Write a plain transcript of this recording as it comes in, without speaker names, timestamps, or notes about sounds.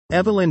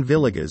Evelin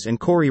Villegas and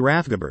Corey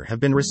Rathgeber have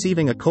been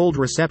receiving a cold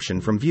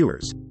reception from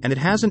viewers, and it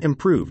hasn't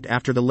improved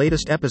after the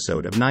latest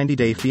episode of 90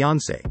 Day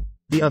Fiancé,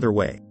 The Other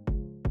Way.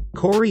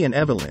 Corey and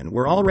Evelin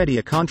were already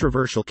a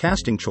controversial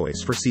casting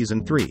choice for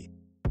Season 3.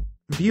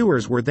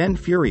 Viewers were then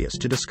furious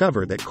to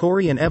discover that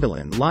Corey and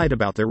Evelin lied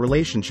about their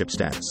relationship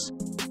status.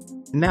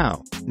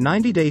 Now,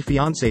 90 Day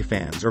Fiancé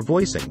fans are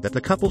voicing that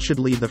the couple should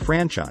leave the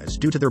franchise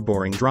due to their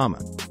boring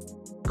drama.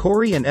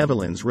 Corey and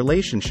Evelin's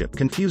relationship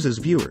confuses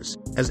viewers,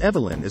 as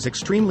Evelin is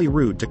extremely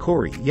rude to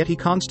Corey yet he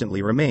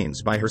constantly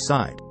remains by her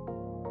side.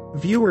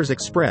 Viewers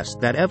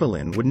expressed that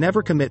Evelin would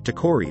never commit to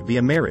Corey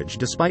via marriage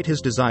despite his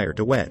desire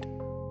to wed.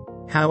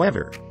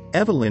 However,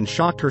 Evelin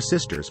shocked her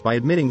sisters by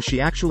admitting she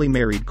actually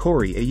married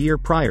Corey a year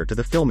prior to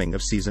the filming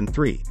of Season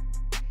 3.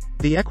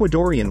 The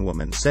Ecuadorian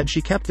woman said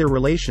she kept their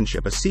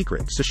relationship a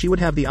secret so she would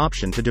have the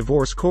option to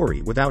divorce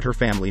Corey without her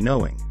family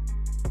knowing.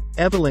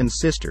 Evelin's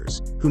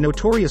sisters, who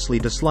notoriously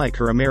dislike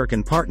her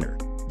American partner,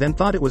 then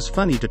thought it was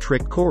funny to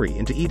trick Corey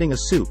into eating a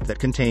soup that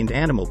contained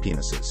animal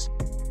penises.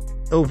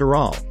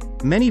 Overall,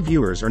 many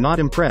viewers are not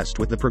impressed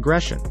with the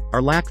progression,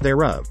 or lack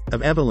thereof,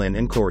 of Evelin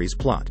and Corey's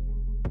plot.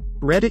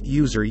 Reddit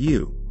user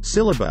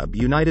Syllabub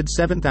United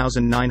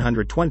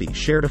 7920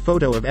 shared a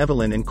photo of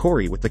Evelin and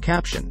Corey with the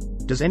caption,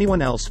 "Does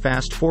anyone else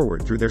fast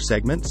forward through their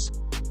segments?"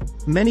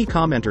 Many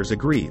commenters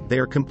agreed they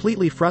are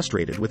completely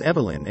frustrated with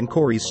Evelin and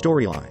Corey's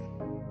storyline.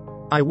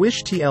 "I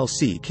wish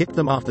TLC kicked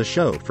them off the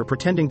show for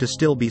pretending to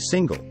still be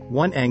single,"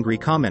 one angry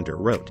commenter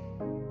wrote.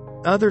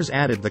 Others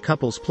added the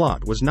couple's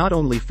plot was not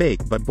only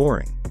fake but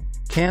boring.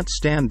 "Can't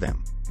stand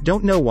them.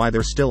 Don't know why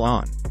they're still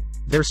on.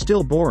 They're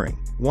still boring,"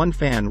 one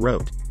fan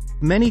wrote.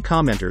 Many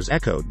commenters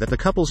echoed that the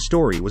couple's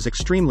story was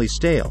extremely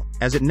stale,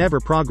 as it never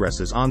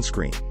progresses on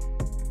screen.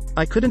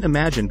 "I couldn't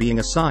imagine being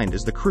assigned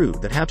as the crew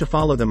that have to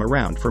follow them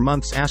around for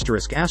months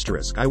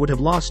 ***. I would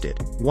have lost it,"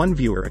 one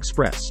viewer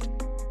expressed.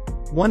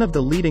 One of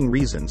the leading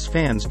reasons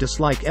fans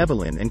dislike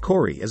Evelin and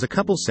Corey as a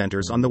couple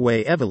centers on the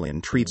way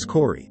Evelin treats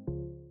Corey.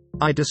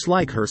 "I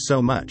dislike her so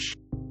much.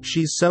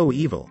 She's so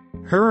evil.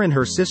 Her and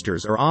her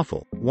sisters are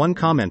awful," one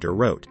commenter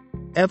wrote.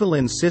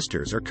 Evelin's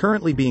sisters are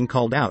currently being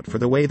called out for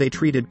the way they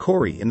treated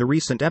Corey in the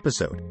recent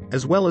episode,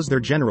 as well as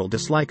their general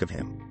dislike of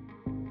him.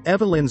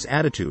 Evelin's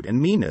attitude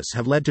and meanness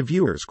have led to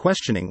viewers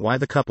questioning why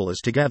the couple is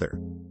together.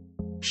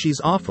 "She's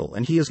awful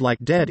and he is like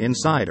dead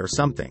inside or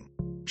something.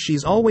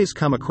 She's always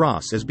come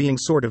across as being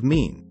sort of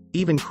mean,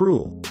 even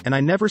cruel, and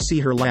I never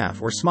see her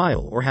laugh or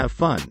smile or have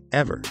fun,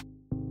 ever.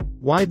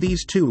 Why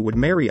these two would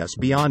marry us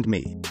beyond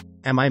me.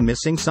 Am I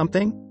missing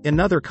something?"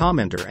 another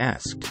commenter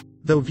asked.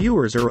 Though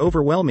viewers are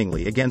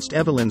overwhelmingly against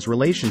Evelin's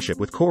relationship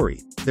with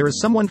Corey, there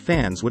is someone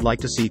fans would like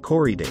to see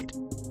Corey date.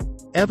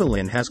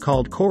 Evelin has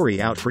called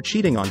Corey out for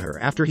cheating on her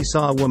after he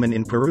saw a woman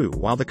in Peru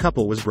while the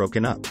couple was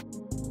broken up.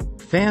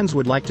 Fans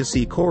would like to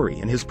see Corey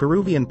and his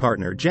Peruvian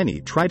partner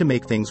Jenny try to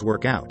make things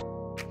work out.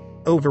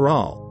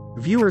 Overall,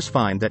 viewers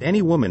find that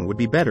any woman would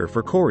be better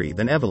for Corey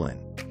than Evelin.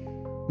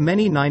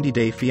 Many 90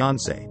 Day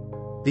Fiancé,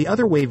 The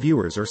Other Way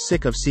viewers are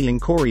sick of seeing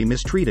Corey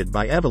mistreated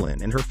by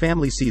Evelin and her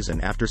family season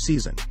after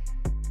season.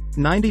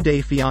 90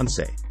 Day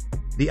Fiancé,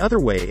 The Other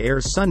Way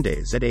airs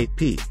Sundays at 8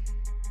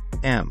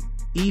 p.m.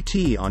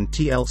 ET on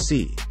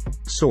TLC.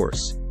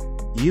 Source: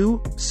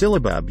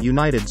 Syllabub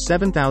United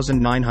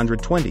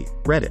 7920,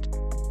 Reddit.